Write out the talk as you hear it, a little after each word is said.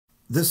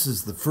This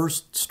is the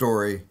first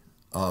story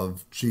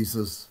of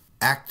Jesus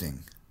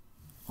acting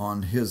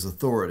on his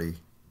authority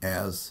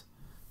as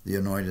the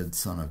anointed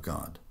Son of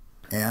God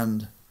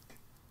and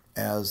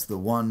as the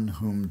one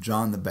whom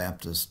John the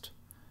Baptist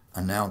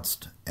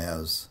announced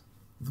as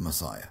the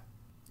Messiah.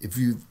 If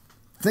you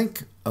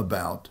think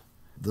about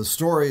the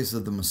stories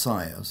of the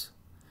Messiahs,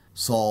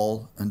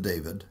 Saul and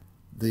David,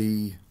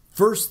 the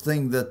first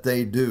thing that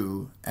they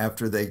do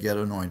after they get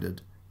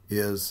anointed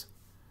is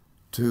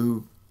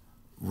to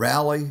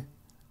rally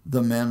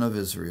the men of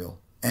Israel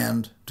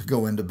and to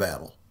go into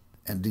battle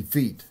and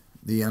defeat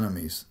the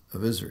enemies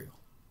of Israel.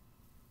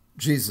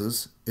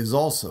 Jesus is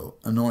also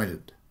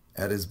anointed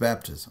at his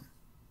baptism,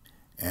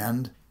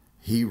 and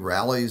he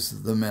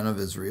rallies the men of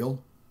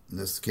Israel, in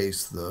this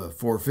case the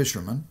 4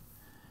 fishermen,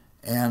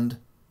 and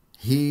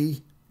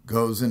he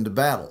goes into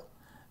battle.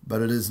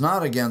 But it is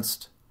not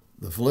against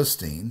the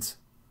Philistines,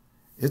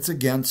 it's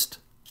against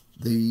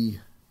the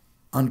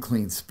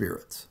unclean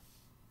spirits.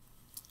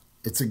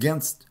 It's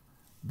against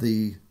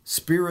the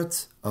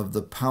spirits of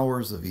the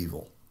powers of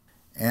evil.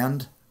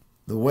 And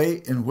the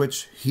way in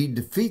which he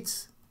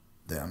defeats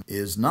them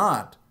is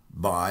not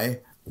by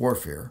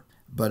warfare,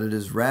 but it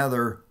is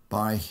rather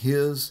by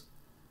his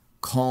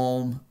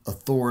calm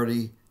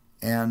authority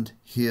and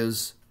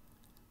his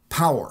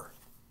power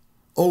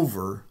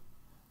over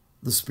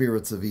the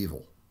spirits of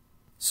evil.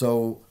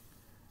 So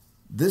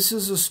this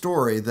is a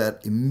story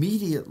that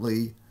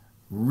immediately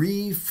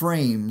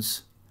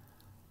reframes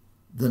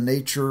the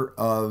nature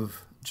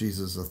of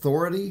Jesus'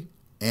 authority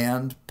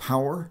and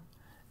power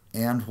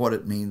and what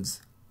it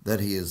means that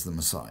he is the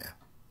Messiah.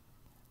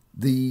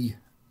 The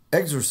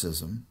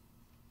exorcism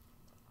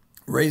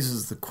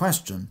raises the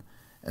question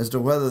as to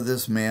whether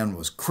this man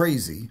was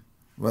crazy,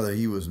 whether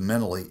he was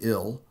mentally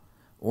ill,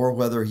 or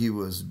whether he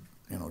was,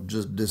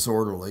 just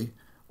disorderly,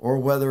 or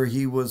whether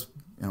he was,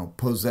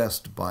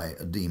 possessed by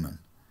a demon.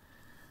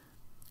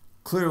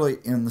 Clearly,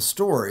 in the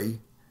story,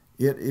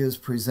 it is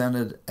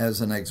presented as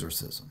an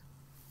exorcism,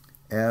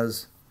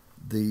 as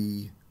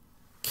the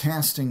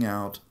casting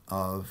out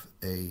of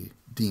a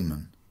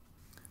demon.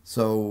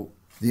 So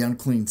the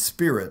unclean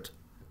spirit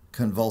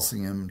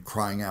convulsing him and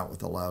crying out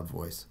with a loud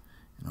voice.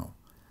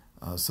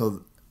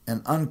 So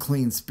an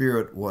unclean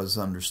spirit was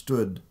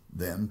understood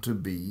then to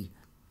be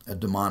a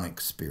demonic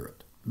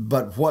spirit.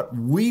 But what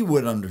we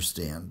would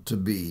understand to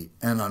be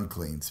an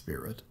unclean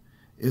spirit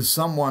is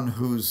someone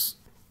whose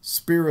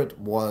spirit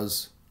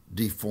was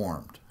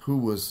deformed, who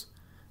was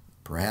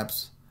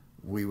perhaps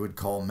we would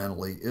call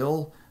mentally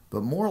ill,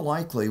 but more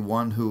likely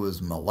one who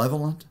is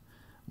malevolent,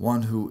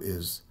 one who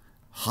is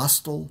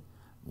hostile,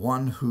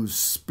 one whose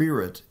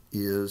spirit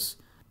is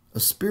a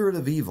spirit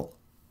of evil,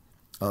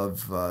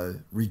 of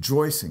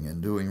rejoicing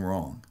and doing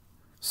wrong.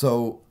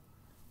 So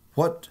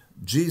what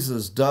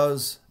Jesus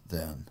does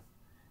then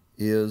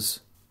is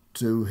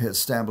to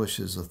establish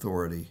his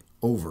authority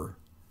over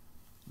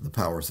the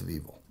powers of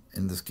evil,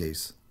 in this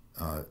case,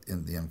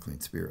 in the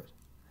unclean spirit.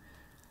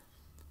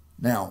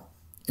 Now,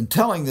 in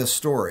telling this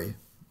story,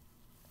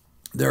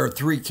 there are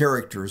 3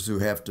 characters who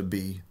have to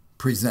be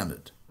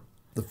presented.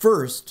 The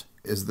first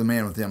is the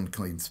man with the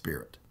unclean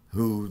spirit,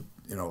 who,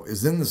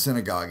 is in the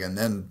synagogue and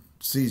then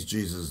sees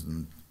Jesus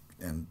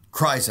and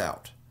cries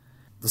out.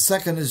 The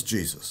second is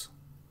Jesus.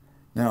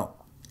 Now,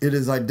 it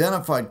is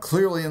identified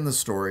clearly in the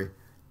story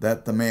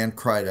that the man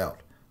cried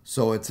out.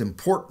 So it's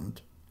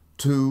important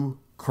to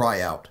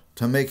cry out,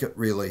 to make it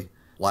really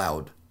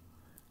loud.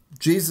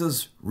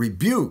 Jesus'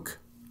 rebuke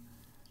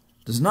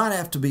does not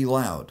have to be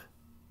loud,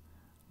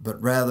 but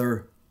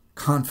rather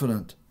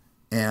confident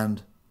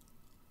and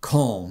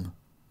calm,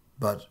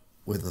 but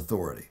with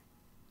authority.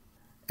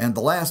 And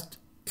the last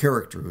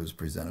character who is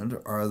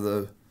presented are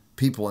the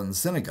people in the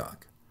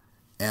synagogue.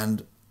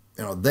 And,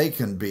 they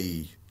can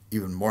be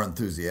even more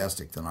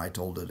enthusiastic than I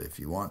told it if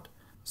you want.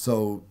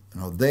 So,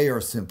 they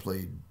are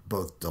simply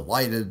both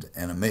delighted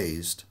and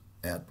amazed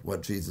at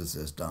what Jesus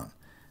has done.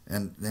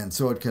 And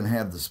so it can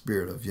have the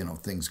spirit of,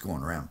 things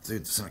going around through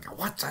the synagogue.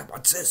 What's that?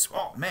 What's this?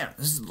 Oh, man,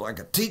 this is like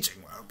a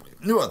teaching,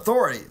 new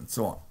authority, and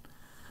so on.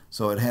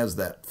 So it has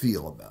that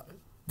feel about it.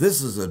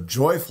 This is a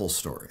joyful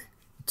story.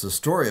 It's a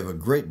story of a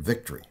great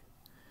victory.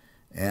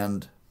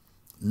 And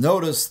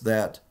notice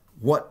that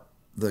what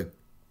the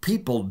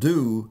people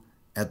do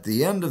at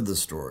the end of the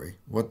story,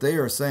 what they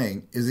are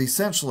saying, is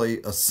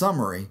essentially a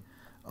summary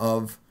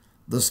of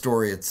the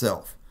story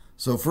itself.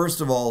 So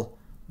first of all,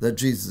 that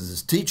Jesus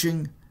is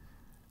teaching.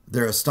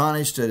 They're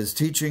astonished at his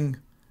teaching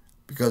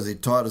because he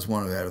taught as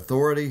one who had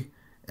authority,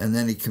 and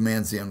then he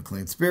commands the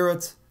unclean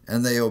spirits,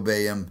 and they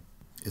obey him.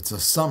 It's a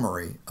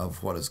summary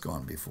of what has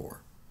gone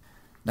before.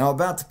 Now,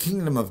 about the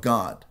kingdom of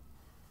God.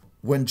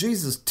 When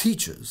Jesus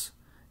teaches,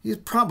 he's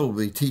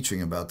probably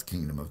teaching about the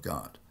kingdom of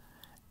God.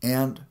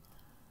 And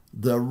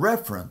the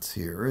reference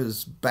here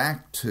is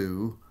back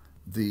to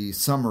the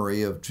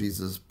summary of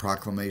Jesus'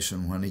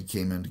 proclamation when he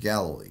came into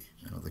Galilee.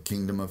 The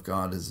kingdom of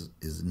God is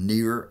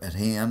near at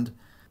hand.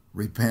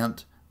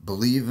 Repent,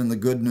 believe in the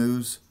good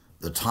news.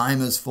 The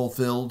time is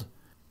fulfilled.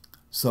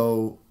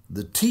 So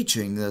the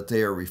teaching that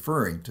they are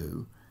referring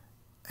to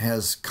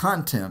has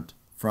content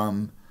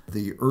from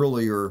the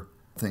earlier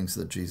things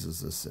that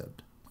Jesus has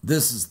said.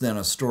 This is then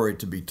a story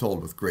to be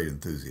told with great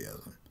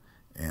enthusiasm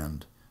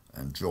and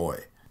joy,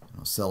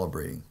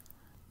 celebrating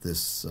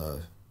this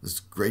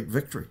great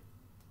victory.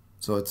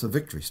 So it's a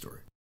victory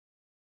story.